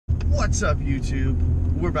What's up, YouTube?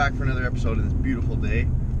 We're back for another episode of this beautiful day.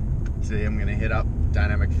 Today I'm going to hit up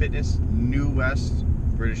Dynamic Fitness, New West,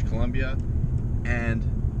 British Columbia, and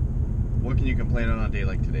what can you complain on a day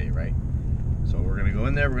like today, right? So we're going to go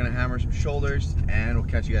in there, we're going to hammer some shoulders, and we'll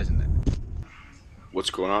catch you guys in there. What's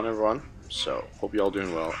going on, everyone? So, hope you all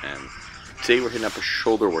doing well, and today we're hitting up a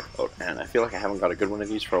shoulder workout, and I feel like I haven't got a good one of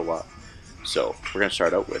these for a while. So, we're going to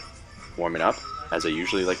start out with warming up, as I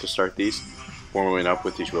usually like to start these. Warming up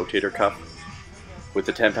with these rotator cuff. With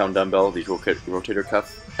the 10-pound dumbbell, these rotator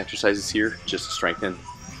cuff exercises here, just to strengthen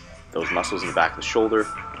those muscles in the back of the shoulder,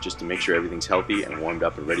 just to make sure everything's healthy and warmed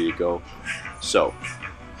up and ready to go. So,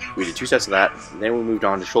 we did 2 sets of that, and then we moved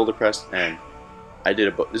on to shoulder press, and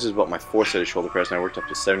this is about my 4th set of shoulder press, and I worked up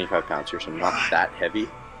to 75 pounds here, so not that heavy,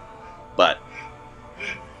 but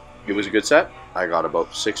it was a good set. I got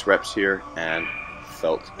about 6 reps here, and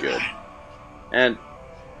felt good. And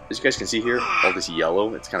as you guys can see here, all this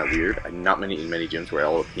yellow, it's kind of weird. Not in many gyms where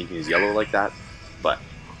all the painting is yellow like that, but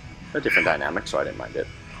a different dynamic, so I didn't mind it.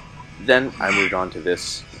 Then I moved on to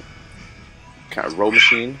this kind of row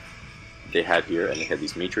machine they had here, and they had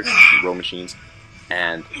these matrix row machines,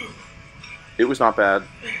 and it was not bad.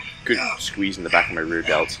 Good squeeze in the back of my rear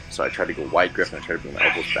delts, so I tried to go wide grip, and I tried to bring my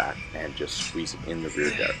elbows back and just squeeze it in the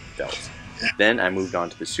rear delts. Then I moved on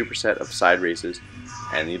to the superset of side races,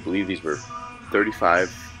 and I believe these were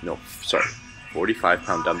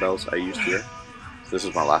 45-pound dumbbells I used here. So this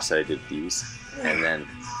was my last set I did these. And then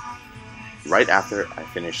right after I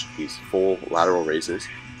finished these full lateral raises,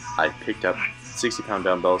 I picked up 60-pound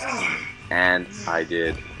dumbbells and I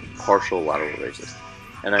did partial lateral raises.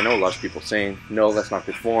 And I know a lot of people saying, no, that's not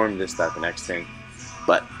good form, this, that, the next thing.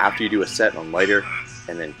 But after you do a set on lighter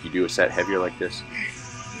and then you do a set heavier like this,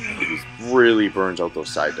 it really burns out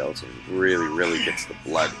those side delts and really gets the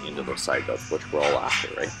blood into those side delts, which we're all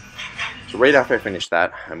after, right? So right after I finished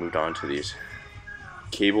that, I moved on to these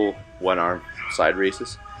cable one-arm side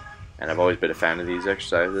races, and I've always been a fan of these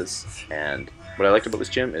exercises. And what I liked about this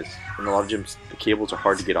gym is, in a lot of gyms, the cables are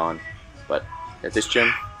hard to get on, but at this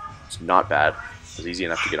gym, it's not bad. It was easy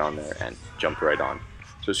enough to get on there and jumped right on.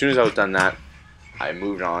 So as soon as I was done that, I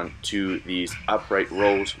moved on to these upright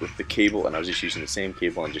rows with the cable, and I was just using the same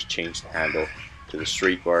cable and just changed the handle to the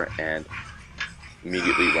straight bar and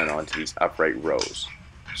immediately went on to these upright rows.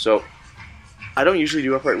 So I don't usually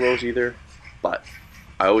do upright rows either, but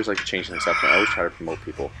I always like to change things up, and I always try to promote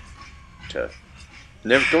people to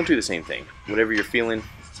don't do the same thing. Whatever you're feeling,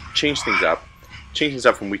 change things up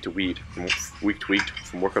from week to week, from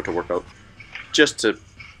workout to workout, just to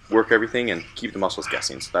work everything and keep the muscles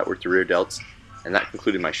guessing. So that worked the rear delts, and that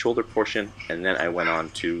concluded my shoulder portion, and then I went on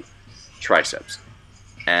to triceps.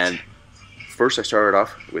 And first I started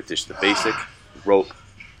off with just the basic rope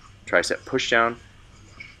tricep push down.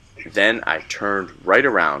 Then I turned right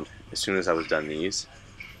around as soon as I was done these,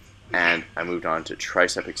 and I moved on to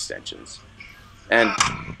tricep extensions. And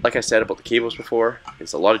like I said about the cables before,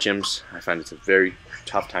 it's a lot of gyms, I find it's a very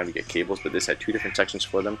tough time to get cables, but this had 2 different sections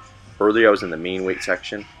for them. Earlier I was in the main weight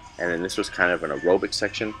section, and then this was kind of an aerobic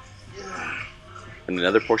section in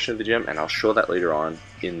another portion of the gym, and I'll show that later on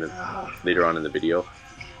in the video.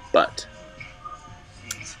 But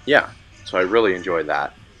yeah, so I really enjoyed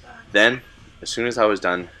that. Then as soon as I was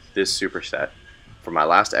done this superset, for my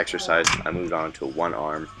last exercise I moved on to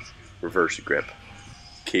 1-arm reverse grip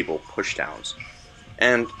cable push downs.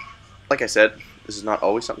 And like I said, this is not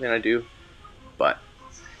always something I do, but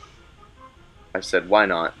I said, why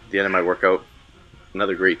not? At the end of my workout,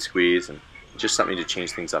 another great squeeze, and just something to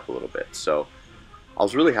change things up a little bit. So I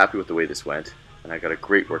was really happy with the way this went, and I got a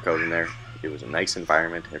great workout in there. It was a nice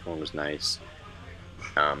environment, everyone was nice.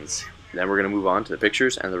 Then we're going to move on to the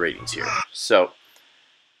pictures and the ratings here. So,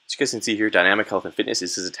 as you guys can see here, Dynamic Health and Fitness,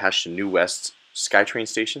 this is attached to New West's SkyTrain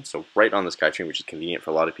station, so right on the SkyTrain, which is convenient for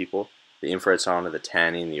a lot of people. The infrared sauna, the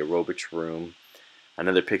tanning, the aerobics room.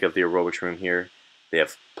 Another pic of the aerobics room here. They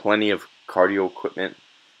have plenty of cardio equipment.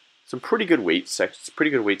 Some pretty good weight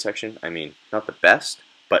section. I mean, not the best,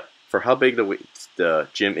 but for how big the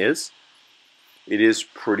gym is, it is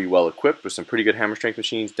pretty well equipped with some pretty good hammer strength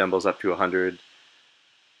machines, dumbbells up to 100,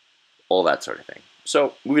 all that sort of thing.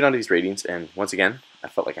 So moving on to these ratings, and once again, I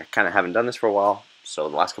felt like I kind of haven't done this for a while, so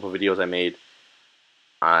the last couple of videos I made,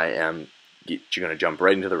 I am going to jump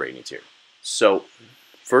right into the ratings here. So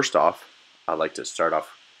first off, I'd like to start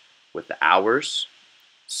off with the hours.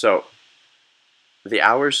 So the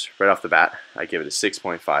hours, right off the bat, I give it a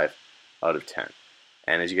 6.5 out of 10.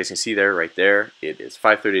 And as you guys can see there, right there, it is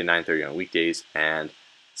 5:30 to 9:30 on weekdays and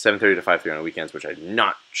 7:30 to 5:30 on the weekends, which I'm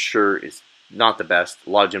not sure is not the best. A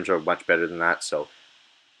lot of gyms are much better than that, so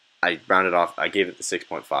I rounded off. I gave it the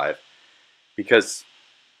 6.5 because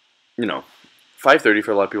you know, 5:30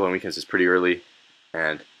 for a lot of people on weekends is pretty early,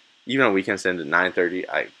 and even on weekends end at 9:30.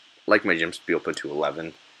 I like my gyms to be open to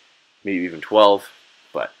 11, maybe even 12,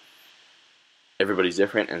 but everybody's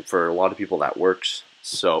different, and for a lot of people that works.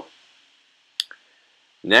 So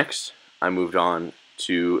next, I moved on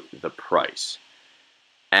to the price,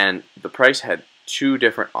 and the price had two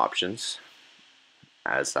different options,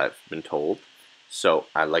 as I've been told. So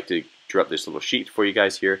I'd like to draw up this little sheet for you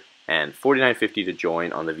guys here, and $49.50 to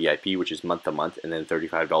join on the VIP, which is month to month, and then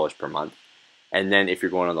 $35 per month. And then if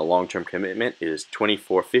you're going on the long-term commitment, it is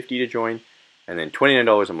 $24.50 to join, and then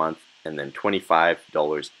 $29 a month, and then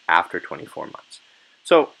 $25 after 24 months.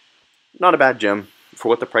 So not a bad gym for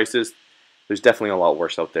what the price is. There's definitely a lot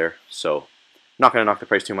worse out there, so not going to knock the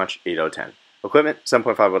price too much. 8 out of 10. Equipment,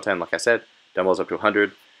 7.5 out of 10, like I said. Dumbbells up to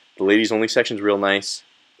 100. The ladies only section is real nice.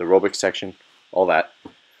 The aerobics section, all that.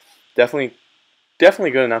 Definitely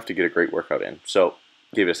good enough to get a great workout in. So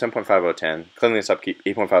gave it a 7.5 out of 10. Cleanliness upkeep,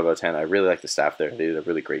 8.5 out of 10. I really like the staff there. They did a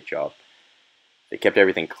really great job. They kept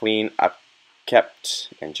everything clean, upkept,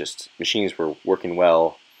 and just machines were working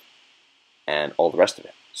well, and all the rest of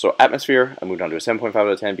it. So atmosphere, I moved on to a 7.5 out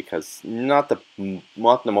of 10 because not the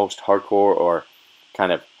most hardcore or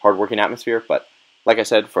kind of hardworking atmosphere, but like I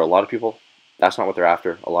said, for a lot of people, that's not what they're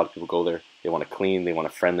after. A lot of people go there, they want a clean, they want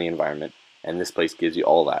a friendly environment, and this place gives you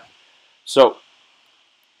all that. So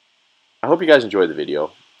I hope you guys enjoyed the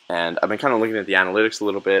video, and I've been kind of looking at the analytics a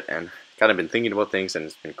little bit and kind of been thinking about things, and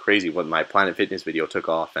it's been crazy when my Planet Fitness video took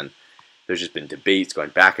off, and there's just been debates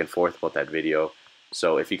going back and forth about that video.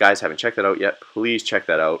 So if you guys haven't checked that out yet, please check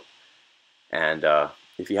that out. And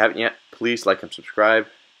if you haven't yet, please like and subscribe,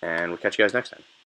 and we'll catch you guys next time.